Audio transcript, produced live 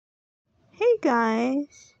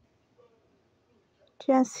guys,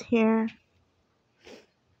 Jess here,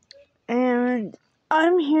 and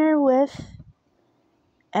I'm here with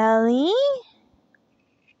Ellie,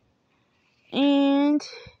 and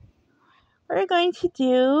we're going to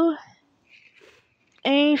do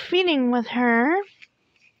a feeding with her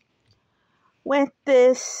with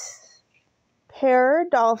this pear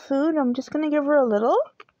doll food. I'm just going to give her a little,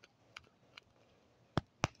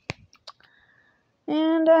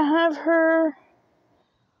 and I have her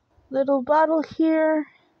little bottle here.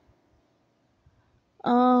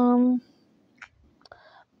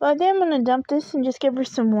 But then I'm going to dump this and just give her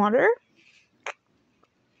some water.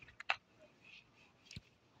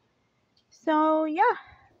 So, yeah.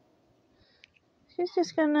 She's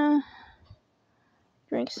just going to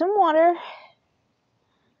drink some water.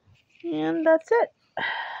 And that's it.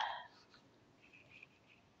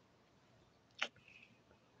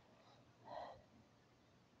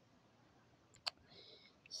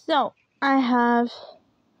 So, I have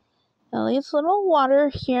Ellie's little water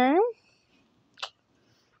here.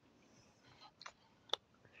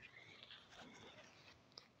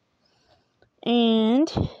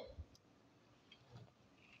 And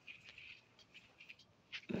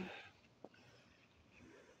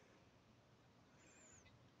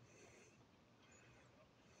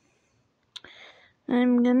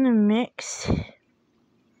I'm gonna mix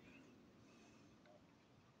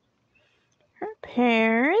her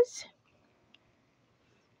pears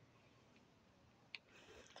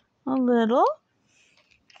a little.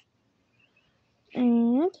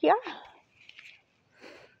 And yeah,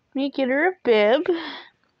 let me get her a bib.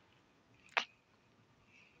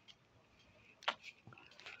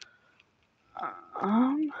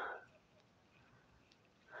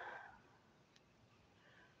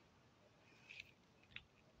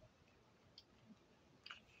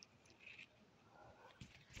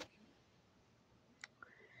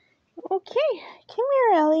 Okay, come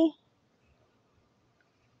here, Ellie.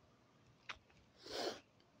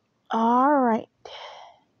 All right.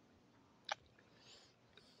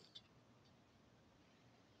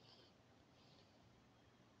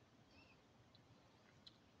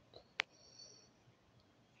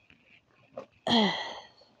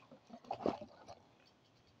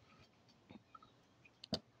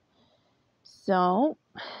 So,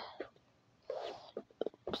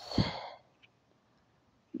 oops,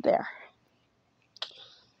 there.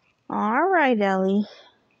 All right, Ellie.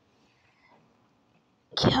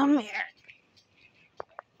 Come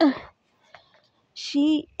here.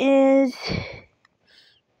 She is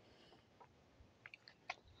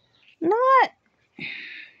not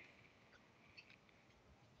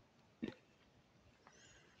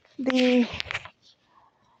the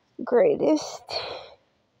greatest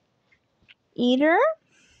eater.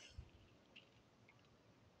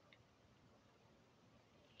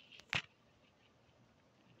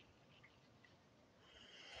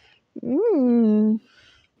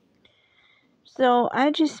 So I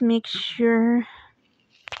just make sure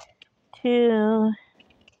to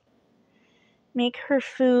make her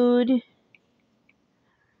food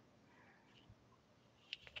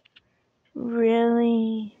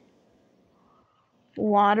really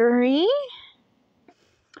watery.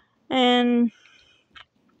 And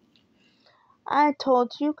I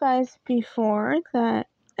told you guys before that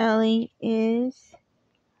Ellie is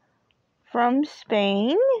from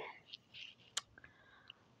Spain.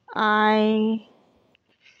 I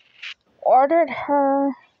ordered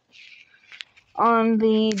her on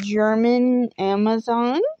the German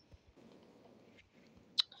Amazon,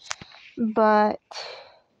 but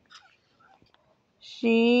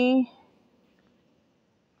she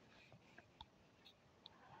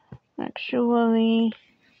actually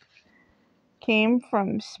came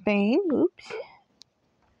from Spain. Oops.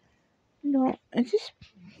 No, it's just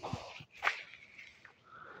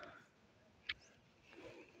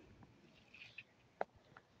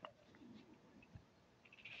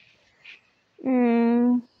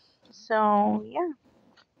so yeah.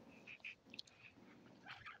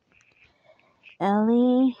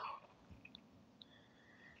 Ellie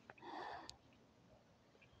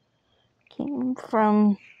came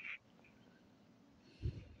from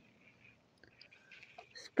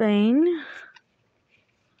Spain.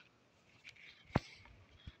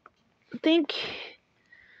 I think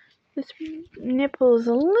this nipple is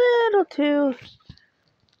a little too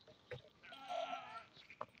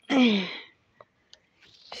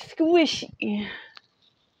squishy.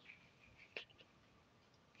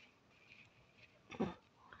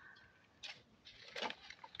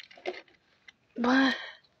 But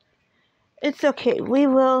it's okay. We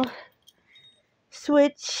will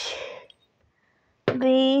switch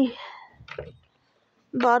the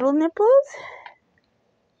bottle nipples,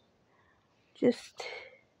 just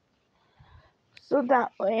so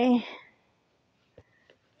that way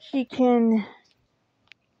she can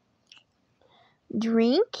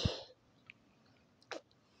drink.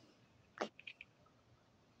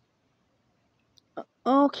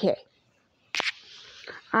 Okay,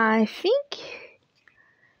 I think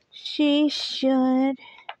she should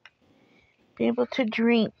be able to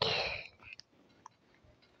drink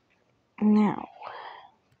now.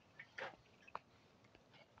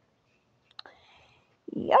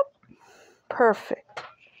 Yep, perfect.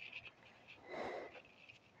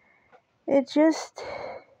 It just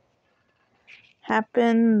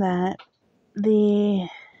happened that the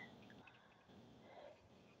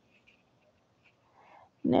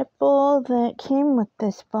nipple that came with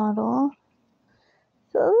this bottle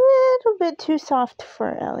is a little bit too soft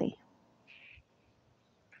for Ellie.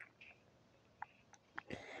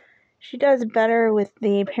 She does better with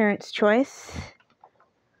the Parent's Choice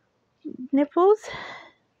nipples.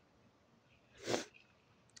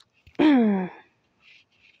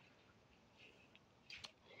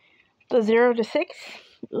 The 0 to 6.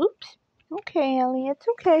 Oops. Okay, Ellie, it's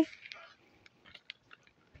okay.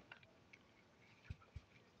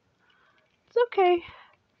 It's okay.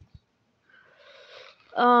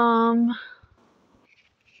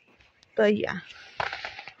 But yeah.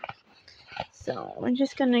 So I'm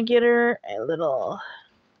just gonna get her a little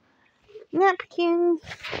napkin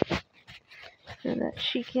so that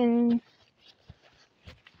she can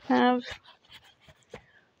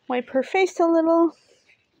wipe her face a little.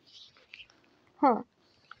 Huh.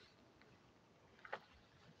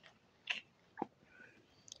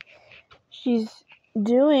 She's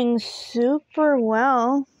doing super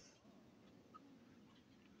well.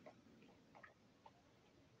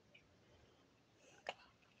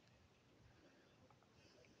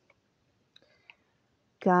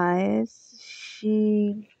 Guys,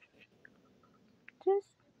 she's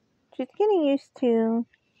getting used to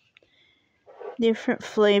different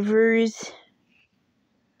flavors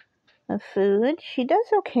of food. She does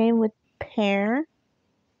okay with pear.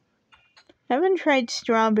 I haven't tried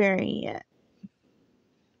strawberry yet.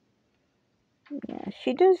 Yeah,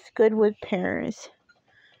 she does good with pears.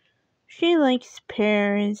 She likes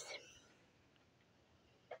pears.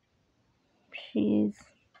 She's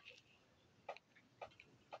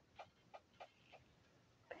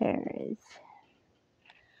pears.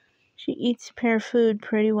 She eats pear food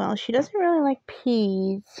pretty well. She doesn't really like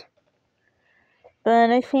peas. But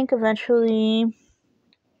I think eventually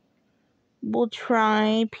we'll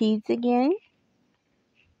try peas again.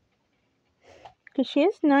 Because she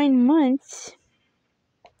is 9 months.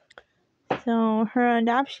 So her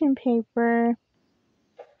adoption paper,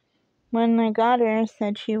 when I got her,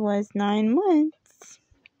 said she was 9 months.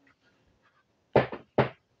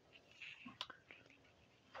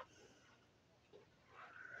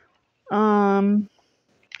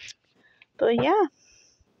 But yeah.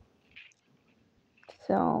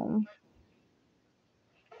 So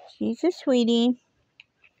she's a sweetie.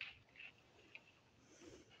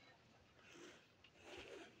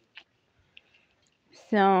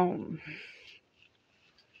 So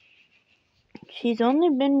she's only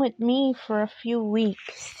been with me for a few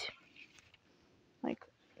weeks. Like,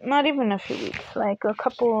 not even a few weeks, like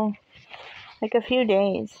a few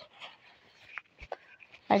days.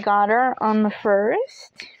 I got her on the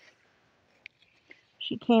 1st.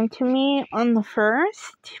 She came to me on the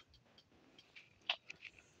 1st.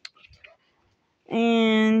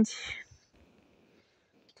 And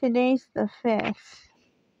today's the 5th.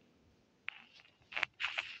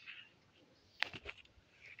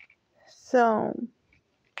 So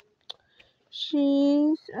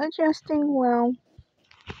she's adjusting well.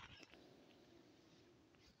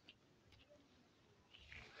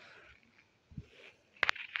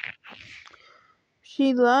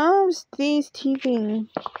 She loves these teething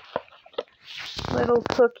little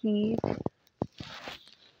cookies.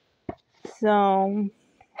 So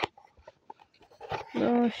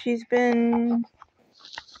she's been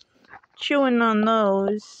chewing on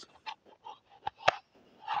those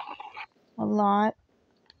a lot.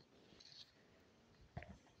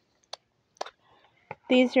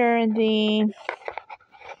 These are the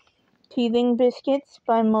teething biscuits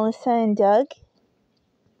by Melissa and Doug.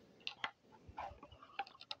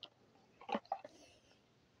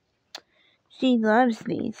 She loves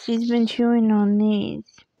these. She's been chewing on these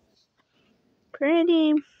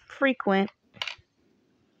pretty frequent.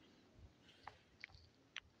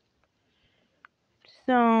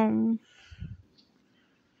 So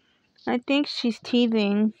I think she's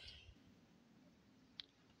teething.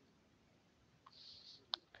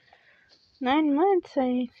 9 months,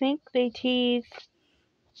 I think they teeth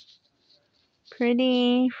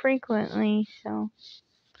pretty frequently, so.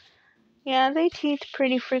 Yeah, they teeth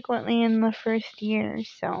pretty frequently in the first year,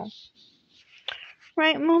 so.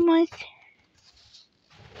 Right, Mamas?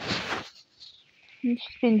 And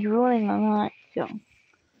she's been drooling a lot, so.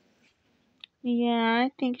 Yeah,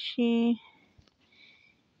 I think she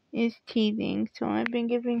is teething, so I've been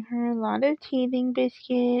giving her a lot of teething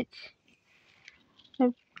biscuits.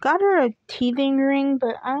 I've got her a teething ring,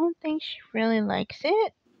 but I don't think she really likes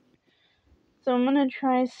it. So I'm gonna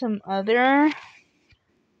try some other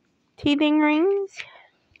teething rings.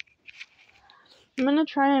 I'm gonna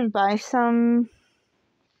try and buy some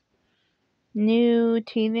new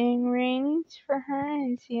teething rings for her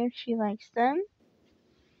and see if she likes them.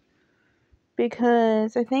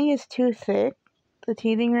 Because I think it's too thick, the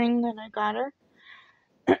teething ring that I got her.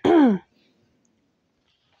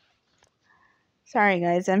 Sorry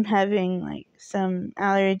guys, I'm having like some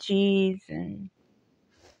allergies and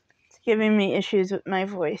it's giving me issues with my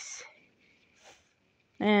voice.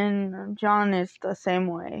 And John is the same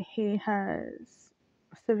way. He has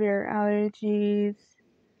severe allergies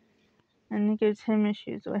and it gives him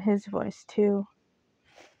issues with his voice too.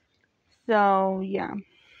 So yeah.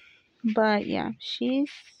 But yeah,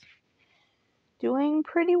 she's doing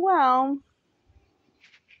pretty well.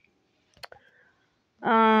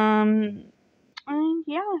 And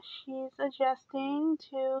yeah, she's adjusting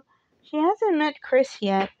to. She hasn't met Chris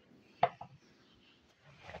yet.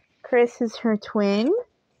 Chris is her twin.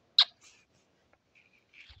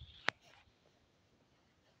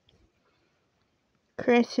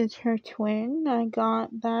 Chris is her twin. I got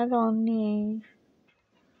that on the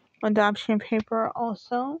adoption paper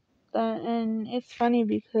also. And it's funny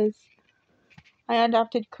because I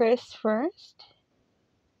adopted Chris first.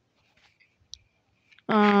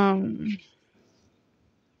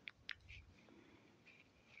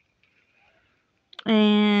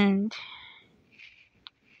 And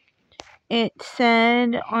it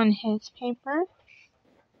said on his paper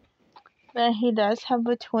that he does have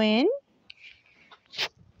a twin.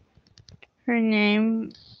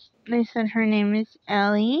 They said her name is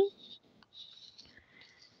Ellie.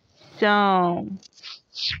 So,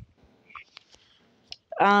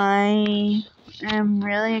 I am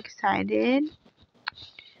really excited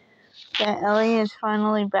that Ellie is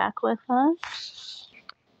finally back with us.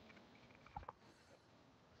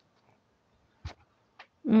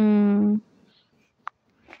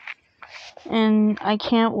 And I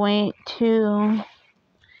can't wait to,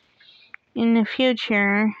 in the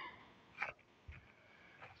future,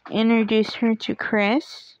 introduce her to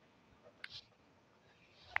Chris.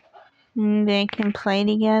 And they can play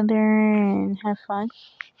together and have fun.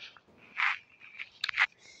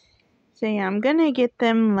 So yeah, I'm gonna get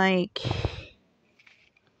them like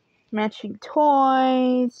matching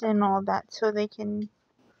toys and all that so they can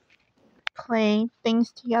play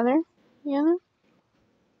things together.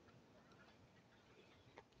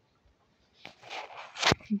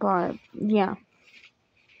 But yeah.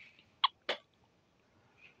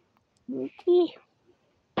 Okay,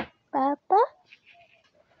 Papa.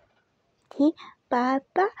 Okay,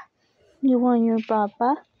 Papa. You want your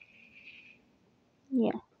Papa?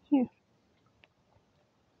 Yeah, here.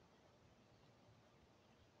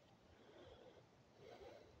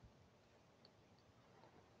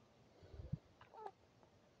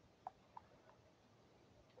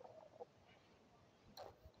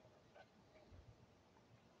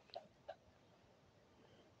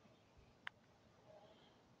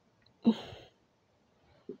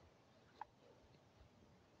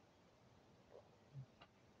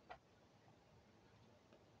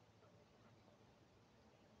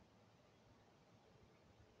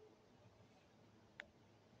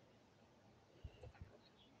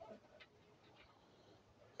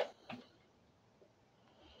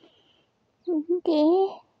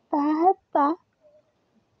 Okay, Papa.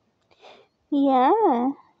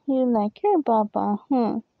 Yeah, you like your Papa,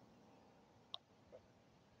 huh?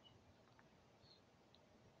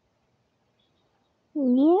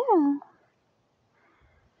 Yeah.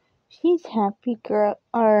 She's happy, girl.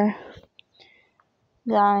 Or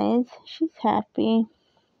guys, she's happy.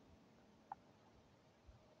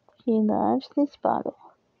 She loves this bottle.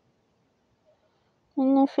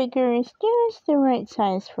 And I figure it's just the right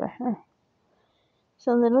size for her. It's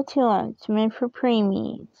a little too large. It's meant for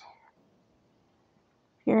preemies.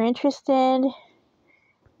 If you're interested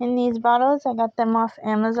in these bottles, I got them off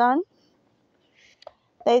Amazon.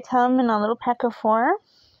 They come in a little pack of 4.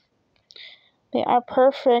 They are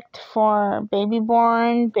perfect for baby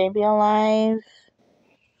born, baby alive.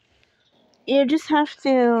 You just have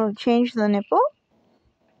to change the nipple.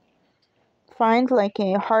 find like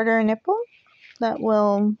a harder nipple that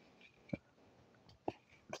will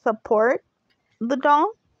support the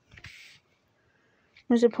doll,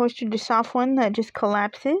 as opposed to the soft one that just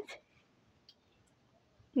collapses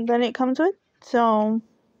that it comes with. So,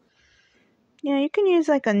 yeah, you can use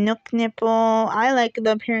like a Nook nipple. I like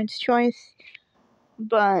the Parents' Choice,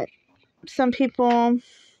 but some people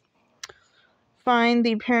find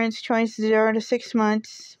the Parents' Choice 0 to 6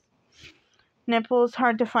 months nipples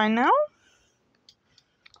hard to find now,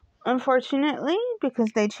 unfortunately,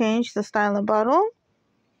 because they changed the style of bottle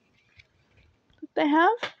that they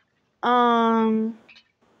have.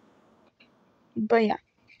 But yeah.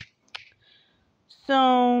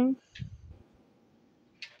 So,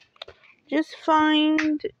 just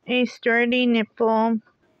find a sturdy nipple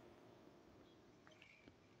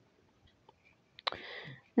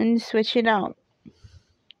and switch it out.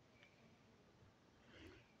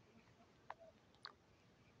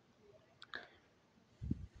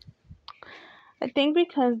 I think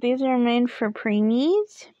because these are made for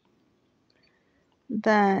preemies,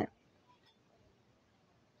 that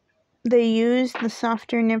they use the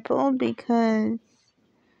softer nipple because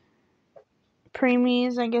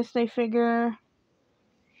preemies, I guess they figure,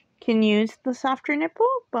 can use the softer nipple,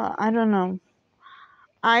 but I don't know.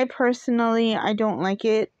 I personally, I don't like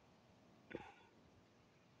it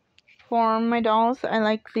for my dolls. I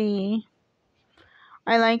like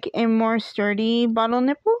a more sturdy bottle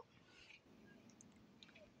nipple,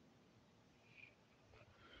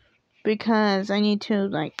 because I need to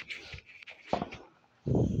like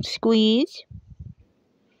squeeze.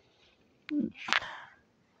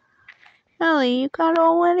 Ellie, you got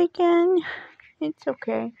all wet again? It's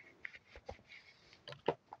okay.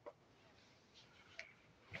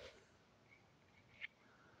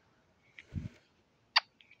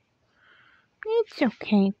 It's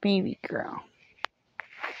okay, baby girl.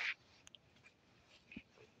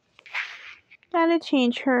 Gotta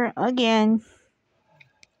change her again.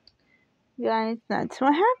 Guys, that's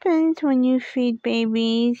what happens when you feed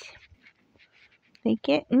babies. They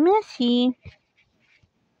get messy.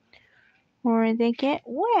 Or they get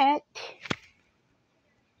wet.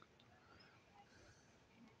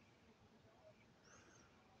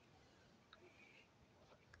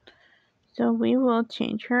 So we will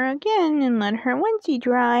change her again and let her onesie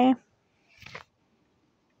dry.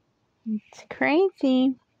 It's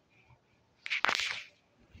crazy.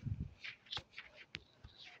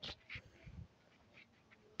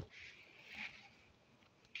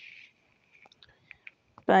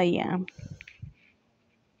 But yeah.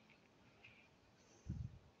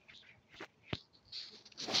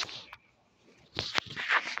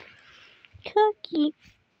 Cookie.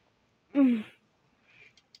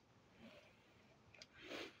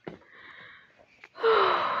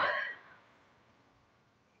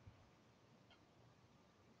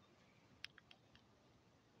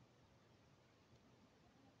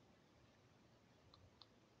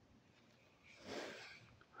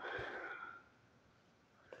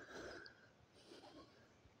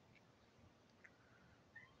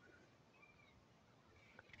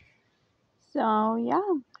 So yeah,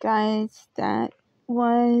 guys, that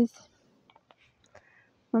was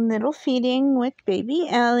a little feeding with baby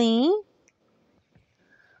Ellie.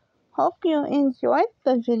 Hope you enjoyed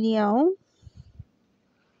the video.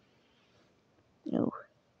 Oh,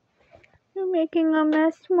 you're making a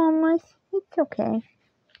mess, mamas. It's okay.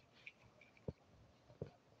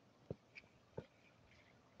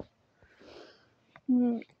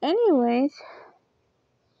 Anyways,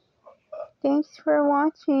 thanks for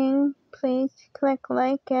watching. Please click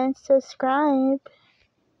like and subscribe.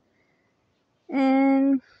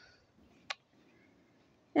 And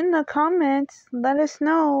in the comments, let us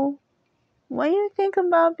know what you think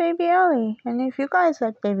about baby Ellie, and if you guys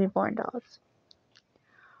like baby born dolls.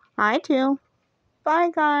 I do.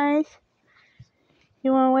 Bye, guys.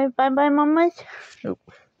 You want to wave bye-bye, mamas?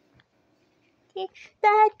 Nope. Okay,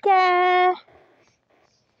 Dada.